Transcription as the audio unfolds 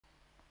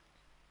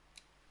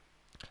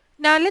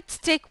Now let's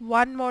take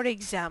one more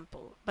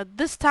example, but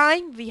this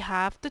time we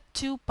have the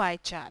two pie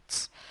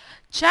charts.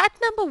 Chart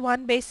number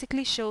 1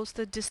 basically shows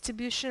the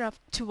distribution of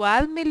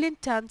 12 million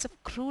tons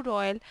of crude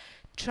oil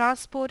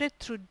transported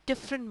through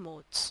different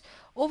modes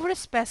over a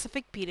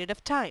specific period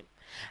of time.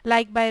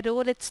 Like by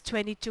road it's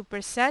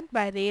 22%,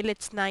 by rail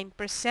it's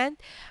 9%,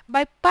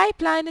 by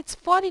pipeline it's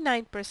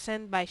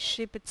 49%, by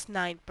ship it's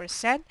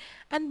 9%,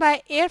 and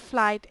by air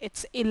flight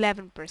it's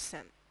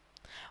 11%.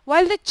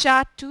 While the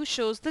chart 2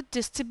 shows the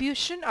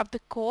distribution of the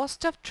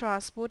cost of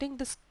transporting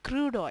this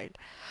crude oil.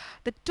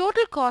 The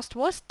total cost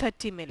was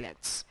 30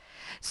 millions.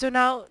 So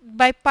now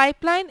by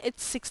pipeline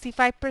it's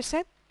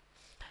 65%,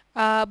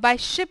 by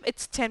ship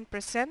it's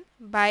 10%,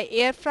 by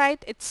air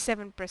freight it's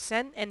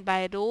 7%, and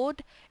by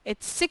road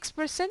it's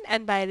 6%,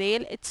 and by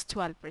rail it's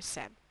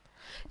 12%.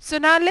 So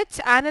now let's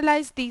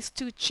analyze these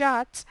two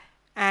charts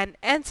and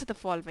answer the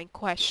following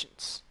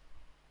questions.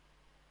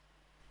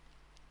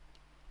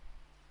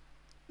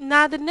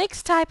 Now the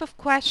next type of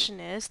question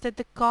is that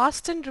the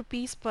cost in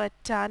rupees per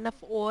ton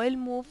of oil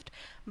moved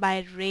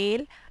by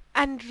rail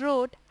and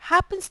road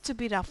happens to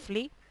be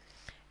roughly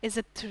is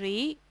it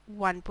 3,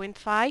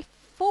 1.5,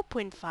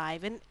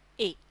 4.5 and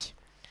 8.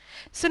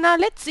 So now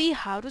let's see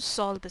how to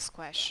solve this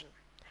question.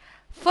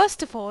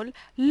 First of all,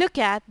 look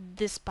at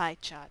this pie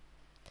chart.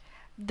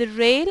 The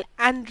rail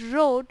and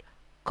road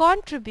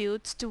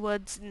contributes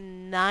towards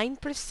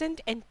 9%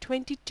 and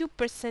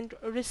 22%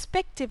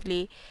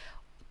 respectively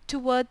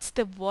towards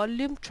the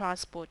volume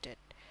transported,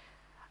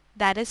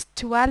 that is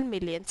 12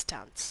 million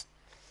tons.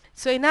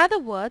 So in other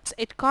words,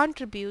 it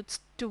contributes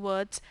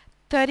towards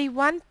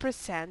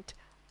 31%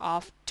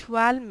 of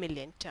 12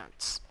 million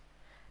tons.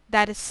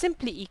 That is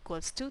simply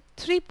equals to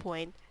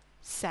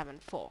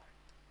 3.74.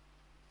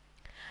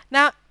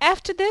 Now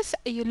after this,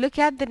 you look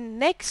at the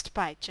next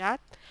pie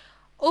chart.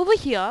 Over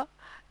here,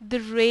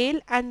 the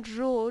rail and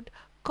road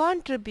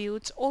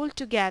contributes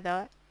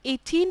altogether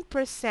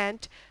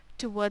 18%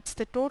 towards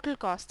the total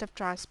cost of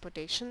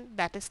transportation,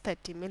 that is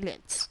 30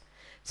 millions.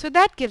 So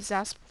that gives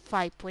us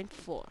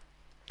 5.4.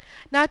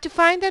 Now to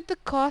find out the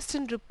cost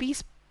in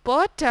rupees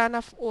per ton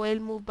of oil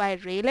moved by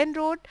rail and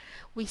road,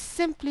 we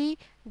simply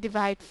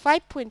divide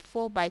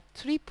 5.4 by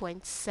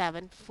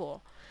 3.74.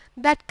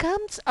 That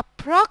comes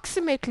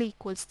approximately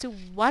equals to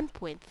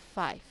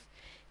 1.5.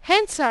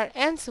 Hence our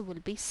answer will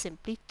be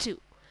simply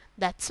 2.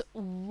 That's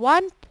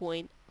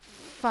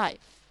 1.5.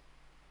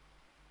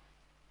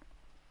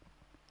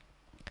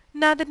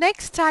 Now the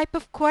next type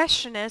of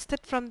question is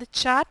that from the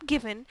chart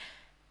given,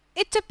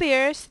 it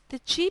appears the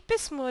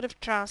cheapest mode of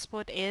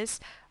transport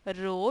is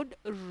road,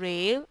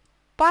 rail,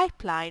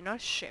 pipeline or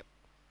ship.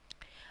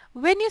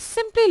 When you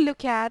simply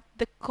look at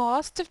the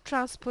cost of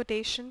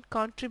transportation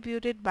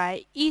contributed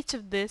by each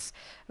of this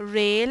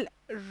rail,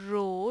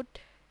 road,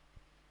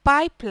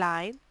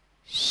 pipeline,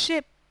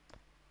 ship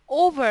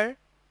over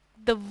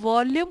the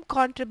volume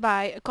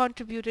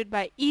contributed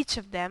by each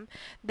of them,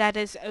 that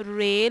is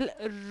rail,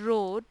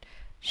 road,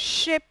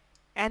 ship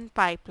and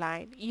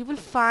pipeline, you will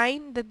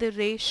find that the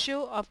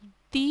ratio of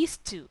these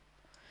two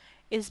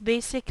is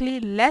basically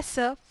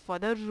lesser for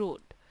the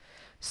road.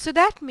 So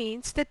that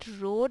means that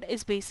road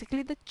is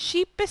basically the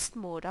cheapest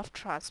mode of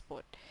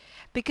transport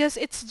because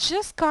it's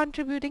just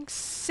contributing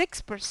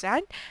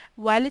 6%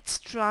 while it's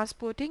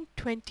transporting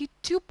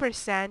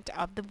 22%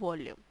 of the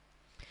volume.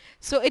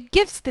 So it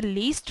gives the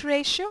least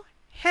ratio,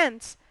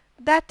 hence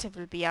that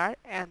will be our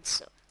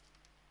answer.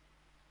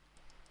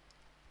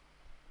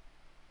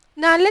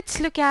 Now let's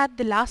look at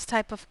the last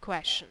type of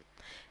question.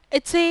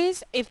 It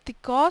says if the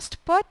cost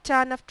per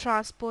ton of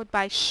transport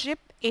by ship,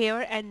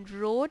 air and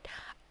road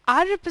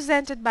are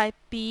represented by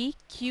P,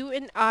 Q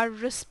and R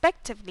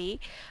respectively,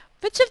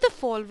 which of the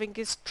following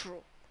is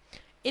true?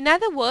 In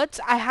other words,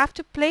 I have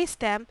to place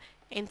them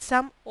in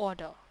some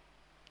order.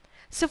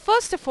 So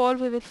first of all,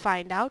 we will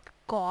find out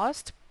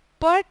cost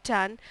per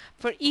ton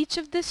for each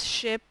of this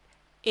ship,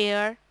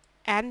 air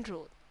and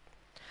road.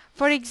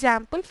 For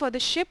example, for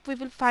the ship, we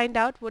will find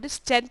out what is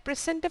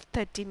 10% of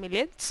 30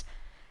 millions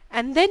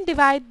and then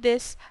divide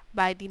this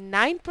by the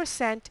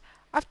 9%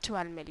 of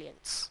 12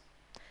 millions.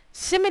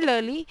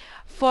 Similarly,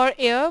 for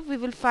air, we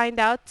will find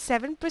out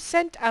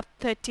 7% of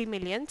 30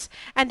 millions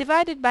and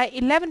divide it by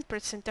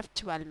 11% of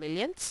 12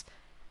 millions.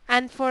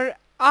 And for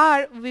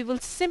R, we will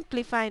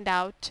simply find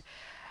out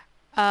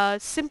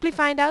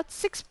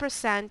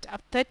 6%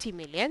 of 30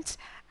 millions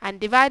and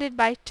divide it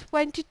by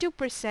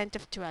 22%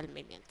 of 12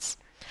 millions.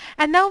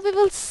 And now we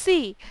will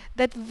see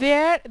that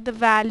where the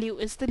value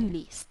is the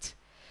least.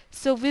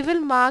 So we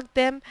will mark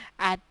them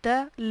at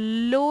the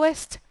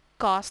lowest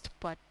cost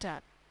per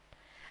ton.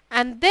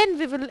 And then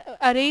we will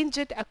arrange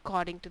it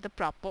according to the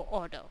proper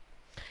order.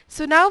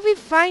 So now we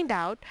find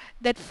out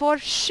that for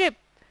ship,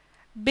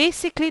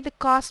 basically the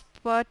cost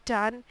per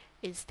ton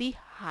is the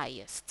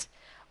highest,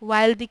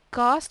 while the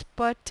cost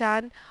per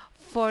ton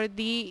for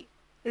the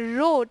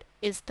road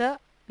is the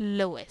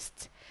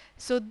lowest.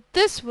 So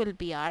this will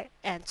be our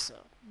answer.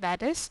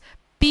 That is,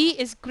 P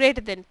is greater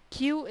than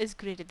Q is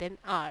greater than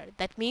R.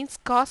 That means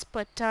cost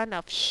per ton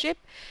of ship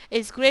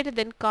is greater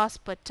than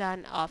cost per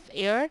ton of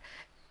air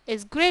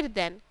is greater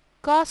than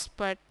cost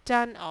per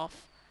ton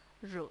of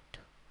road.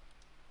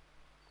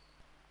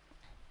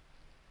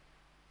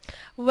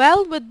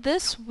 Well, with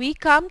this, we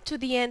come to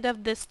the end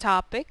of this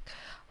topic.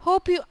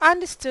 Hope you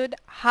understood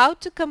how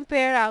to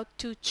compare out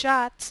two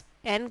charts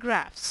and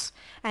graphs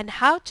and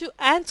how to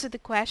answer the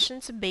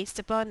questions based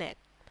upon it.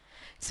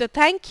 So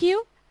thank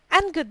you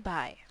and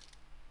goodbye.